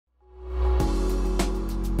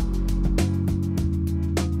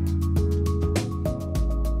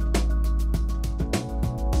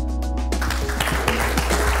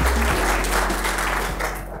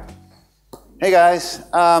Hey guys,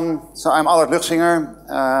 so I'm Allard Luchsinger.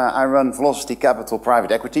 I run Velocity Capital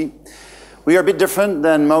Private Equity. We are a bit different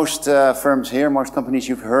than most firms here, most companies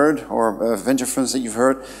you've heard, or venture funds that you've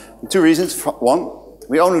heard. Two reasons. One,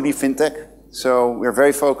 we only do fintech, so we're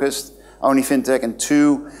very focused, only fintech. And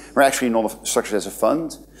two, we're actually not structured as a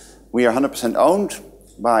fund. We are 100% owned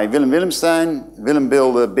by Willem Willemstein. Willem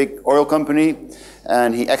built a big oil company,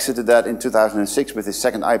 and he exited that in 2006 with his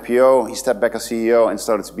second IPO. He stepped back as CEO and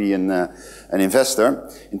started to be an investor.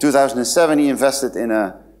 In 2007, he invested in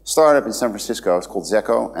a startup in San Francisco. It's called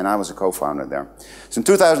Zeco, and I was a co-founder there. So in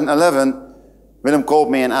 2011, Willem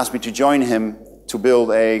called me and asked me to join him to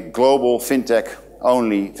build a global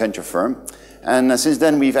fintech-only venture firm. And since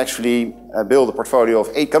then, we've actually built a portfolio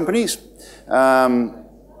of 8 companies.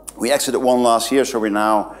 We exited one last year, so we're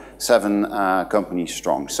now 7 companies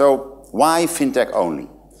strong. So why fintech only?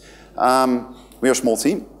 We're a small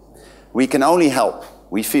team. We can only help,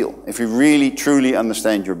 we feel, if we really truly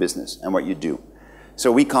understand your business and what you do.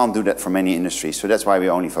 So we can't do that for many industries, so that's why we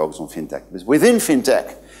only focus on fintech. But within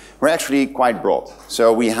fintech, we're actually quite broad.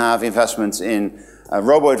 So we have investments in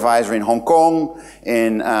robo-advisor in Hong Kong,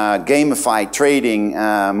 in gamified trading,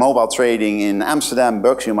 mobile trading in Amsterdam,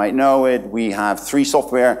 Bucks, you might know it. We have 3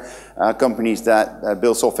 software companies that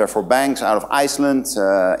build software for banks out of Iceland,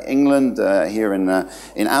 England, here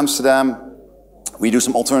in Amsterdam. We do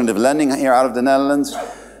some alternative lending here out of the Netherlands.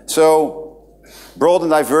 So broad and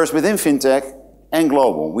diverse within fintech and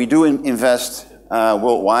global. We do invest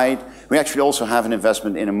worldwide. We actually also have an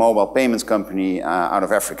investment in a mobile payments company out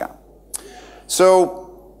of Africa.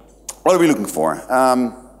 So, what are we looking for?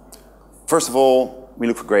 First of all, we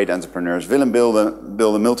look for great entrepreneurs. Willem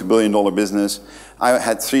built a multi-billion-dollar business. I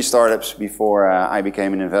had 3 startups before I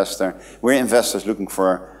became an investor. We're investors looking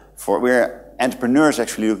we're entrepreneurs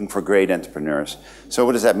actually looking for great entrepreneurs. So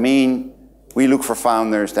what does that mean? We look for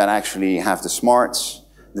founders that actually have the smarts,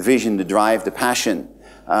 the vision, the drive, the passion,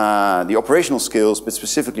 the operational skills, but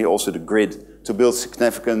specifically also the grit to build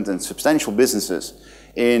significant and substantial businesses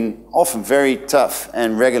in often very tough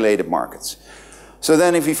and regulated markets. So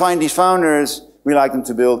then if we find these founders, we like them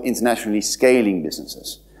to build internationally scaling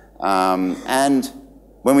businesses. And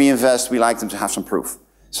when we invest, we like them to have some proof.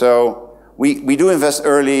 So we do invest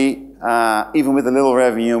early, even with a little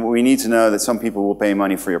revenue, but we need to know that some people will pay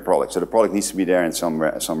money for your product. So the product needs to be there and some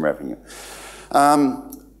revenue.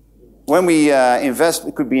 When we invest,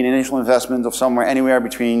 it could be an initial investment of somewhere anywhere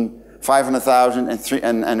between 500,000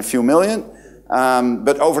 and a few million.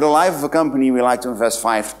 But over the life of a company, we like to invest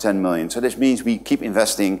 5 to 10 million. So this means we keep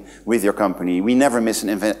investing with your company. We never miss an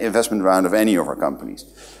investment round of any of our companies.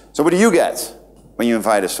 So what do you get when you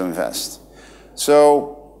invite us to invest?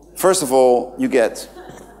 So first of all, you get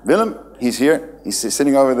Willem. He's here. He's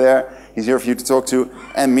sitting over there. He's here for you to talk to.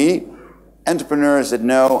 And me, entrepreneurs that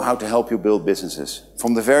know how to help you build businesses.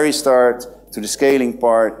 From the very start to the scaling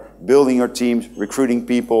part, building your teams, recruiting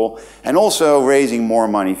people, and also raising more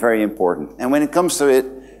money, very important. And when it comes to it,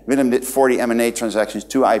 Willem did 40 M&A transactions,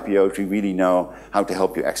 2 IPOs, we really know how to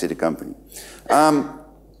help you exit a company.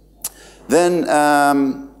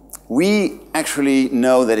 We actually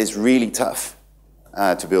know that it's really tough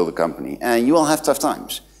to build a company, and you will have tough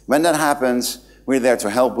times. When that happens, we're there to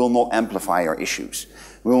help. We'll not amplify your issues.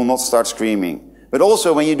 We will not start screaming. But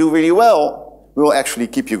also, when you do really well, we will actually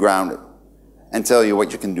keep you grounded and tell you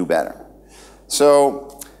what you can do better.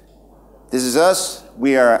 So this is us.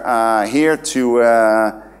 We are here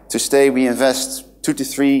to stay. We invest 2 to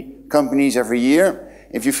 3 companies every year.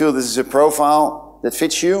 If you feel this is a profile that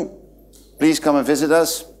fits you, please come and visit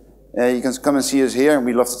us. You can come and see us here, and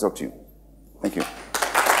we'd love to talk to you. Thank you.